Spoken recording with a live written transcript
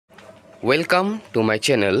Welcome to my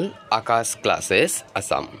channel Akash Classes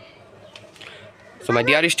Assam. So my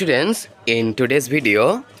dear students, in today's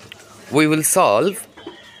video we will solve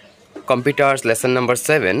computers lesson number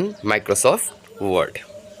 7 Microsoft Word.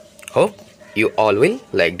 Hope you all will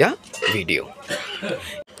like the video.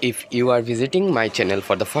 If you are visiting my channel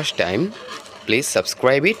for the first time, please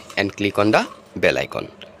subscribe it and click on the bell icon.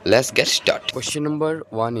 Let's get started. Question number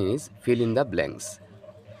 1 is fill in the blanks.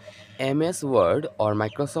 MS Word or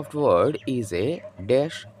Microsoft Word is a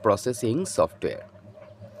dash processing software.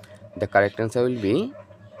 The correct answer will be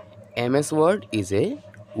MS Word is a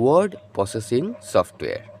word processing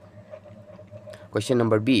software. Question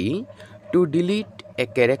number B. To delete a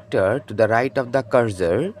character to the right of the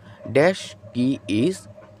cursor, dash key is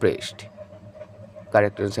pressed.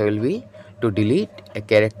 Correct answer will be to delete a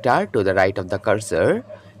character to the right of the cursor,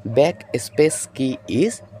 backspace key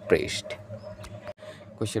is pressed.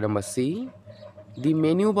 Question number C. The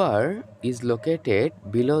menu bar is located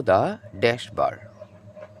below the dash bar.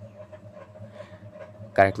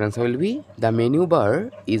 Correct answer will be the menu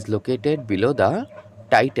bar is located below the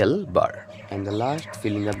title bar. And the last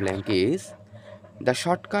fill in the blank is the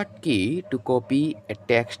shortcut key to copy a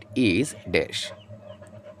text is dash.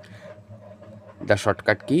 The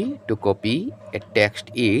shortcut key to copy a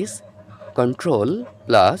text is Ctrl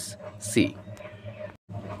plus C.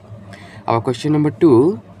 Our question number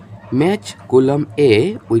 2. Match column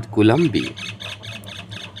A with column B.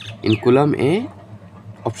 In column A,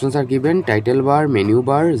 options are given: title bar, menu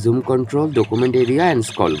bar, zoom control, document area and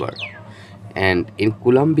scroll bar. And in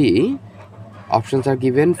column B, options are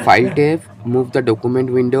given: file tab, move the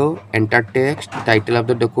document window, enter text, title of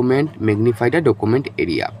the document, magnify the document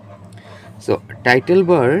area. So title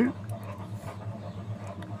bar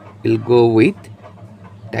will go with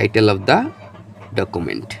title of the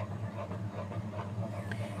document.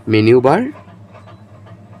 Menu bar,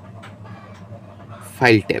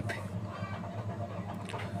 file tab.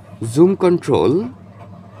 Zoom control,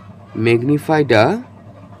 magnify the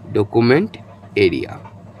document area.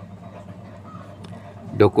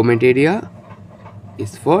 Document area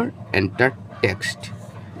is for enter text.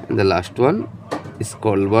 And the last one,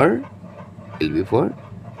 scroll bar, will be for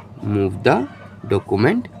move the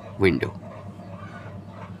document window.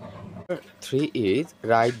 3 is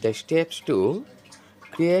write the steps to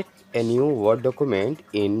create a new Word document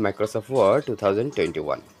in Microsoft Word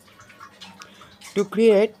 2021. To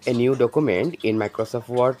create a new document in Microsoft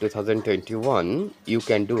Word 2021, you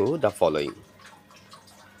can do the following.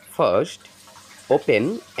 First,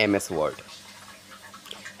 open MS Word.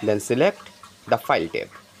 Then select the File tab.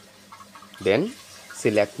 Then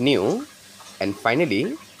select New and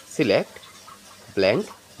finally select Blank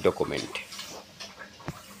Document.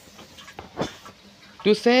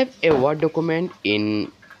 To save a Word document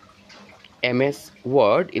in MS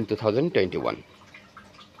Word in 2021.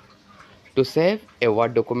 To save a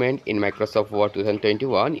Word document in Microsoft Word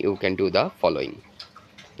 2021, you can do the following.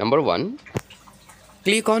 Number 1,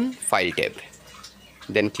 click on File tab.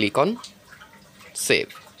 Then click on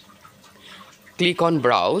Save. Click on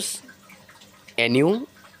Browse. A new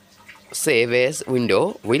Save As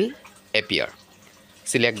window will appear.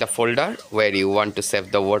 Select the folder where you want to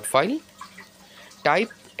save the Word file.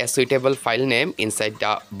 Type a suitable file name inside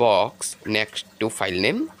the box next to file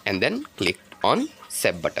name and then click on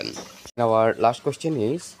Save button. Now our last question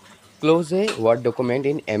is close a Word document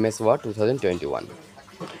in MS Word 2021.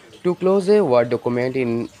 To close a Word document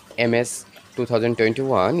in MS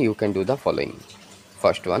 2021, you can do the following.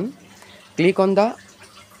 First one, click on the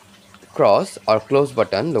cross or close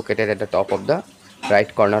button located at the top of the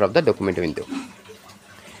right corner of the document window.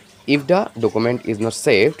 If the document is not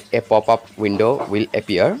saved, a pop-up window will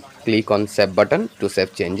appear. Click on Save button to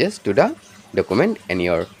save changes to the document and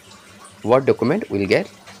your Word document will get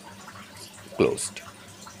closed.